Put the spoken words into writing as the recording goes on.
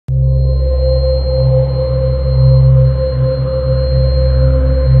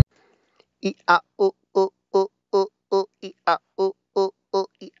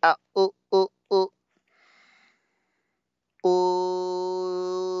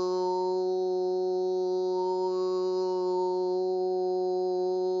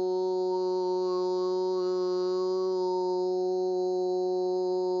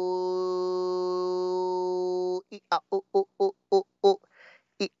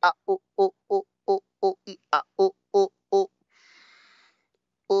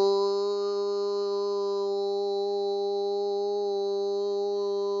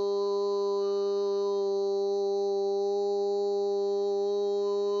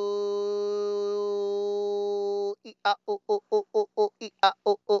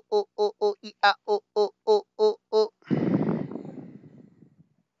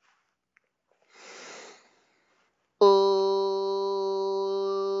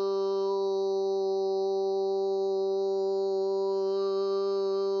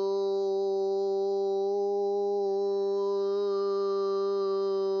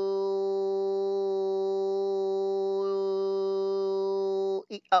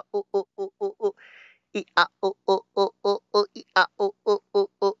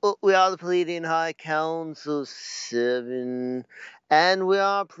We are the Pleiadian High Council 7, and we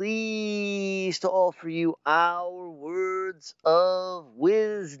are pleased to offer you our words of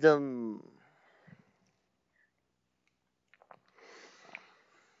wisdom.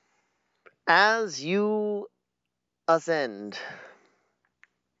 As you ascend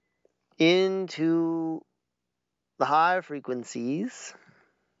into the higher frequencies,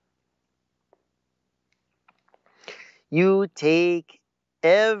 you take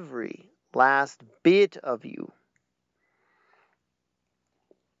every last bit of you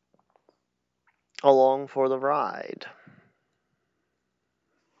along for the ride.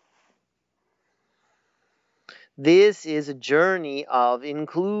 This is a journey of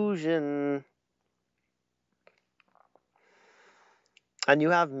inclusion, and you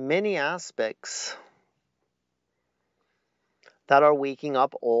have many aspects that are waking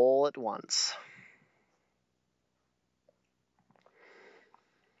up all at once.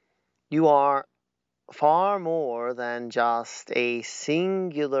 You are far more than just a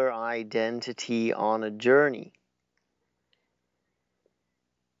singular identity on a journey.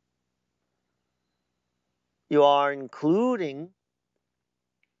 You are including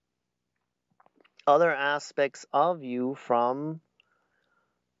other aspects of you from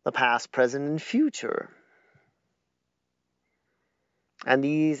the past, present, and future. And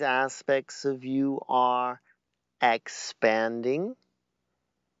these aspects of you are expanding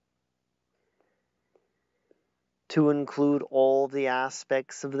to include all the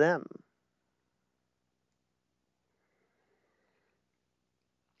aspects of them.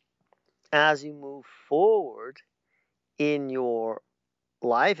 As you move forward in your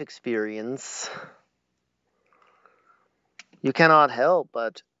life experience, you cannot help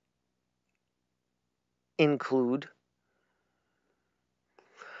but include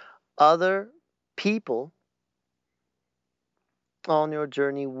other people on your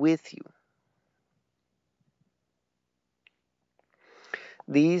journey with you.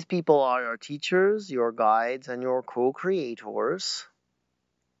 These people are your teachers, your guides, and your co-creators.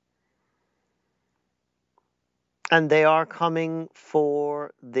 And they are coming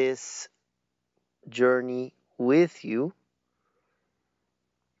for this journey with you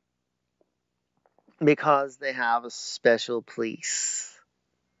because they have a special place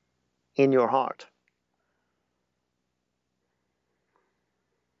in your heart.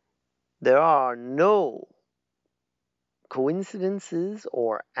 There are no coincidences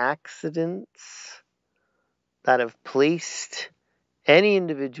or accidents that have placed any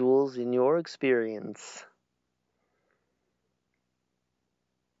individuals in your experience.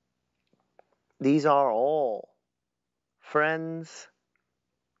 These are all friends,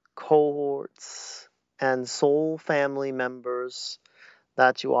 cohorts, and soul family members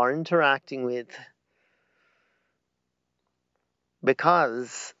that you are interacting with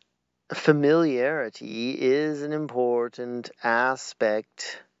because familiarity is an important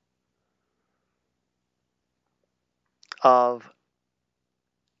aspect of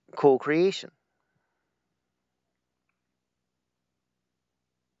co-creation.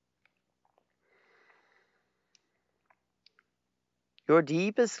 Your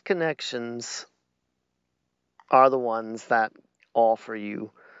deepest connections are the ones that offer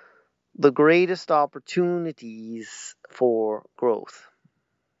you the greatest opportunities for growth.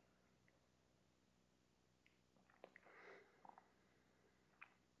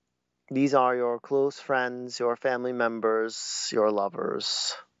 These are your close friends, your family members, your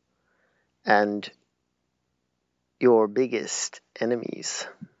lovers, and your biggest enemies.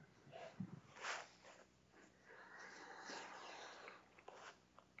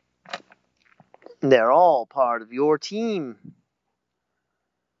 They're all part of your team.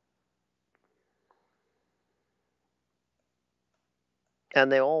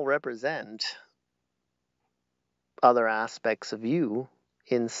 And they all represent other aspects of you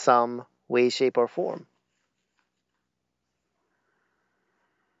in some way, shape, or form.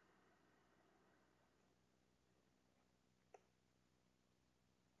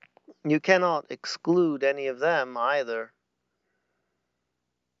 You cannot exclude any of them either.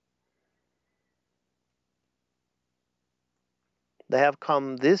 They have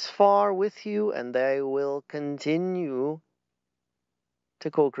come this far with you, and they will continue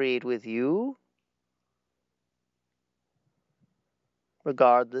to co-create with you,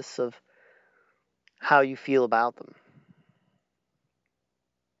 regardless of how you feel about them.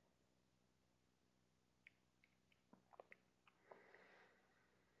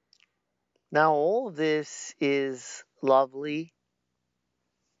 Now, all of this is lovely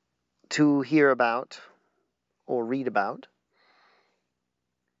to hear about or read about.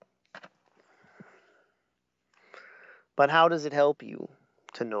 But how does it help you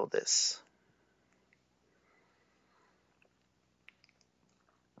to know this?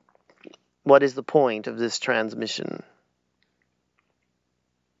 What is the point of this transmission?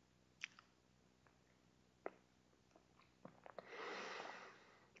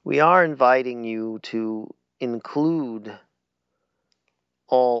 We are inviting you to include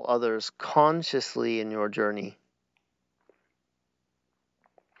all others consciously in your journey.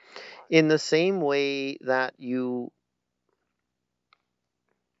 In the same way that you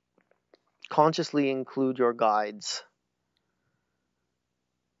consciously include your guides.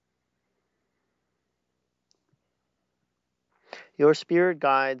 Your spirit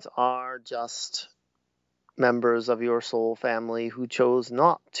guides are just members of your soul family who chose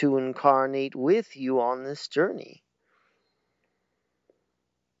not to incarnate with you on this journey.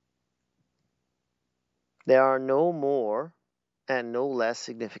 They are no more and no less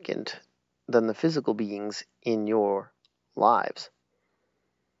significant than the physical beings in your lives.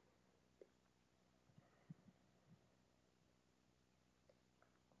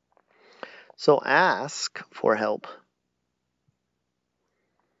 So ask for help.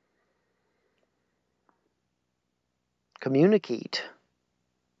 Communicate.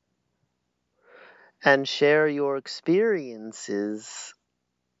 And share your experiences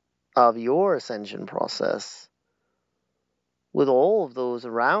of your ascension process with all of those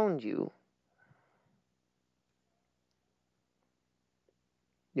around you.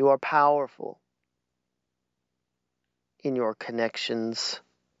 You are powerful in your connections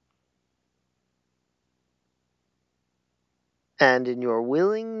and in your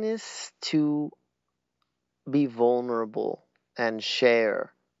willingness to be vulnerable and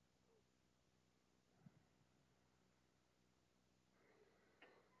share.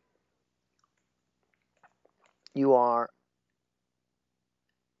 You are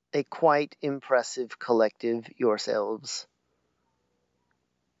a quite impressive collective yourselves.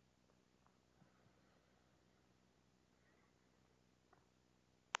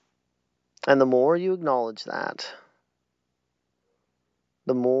 And the more you acknowledge that,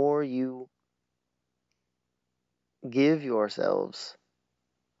 the more you give yourselves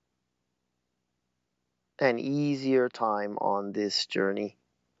an easier time on this journey.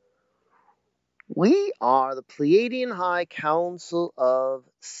 We are the Pleiadian High Council of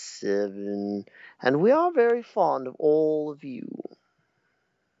Seven, and we are very fond of all of you.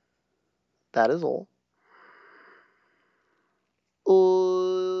 That is all.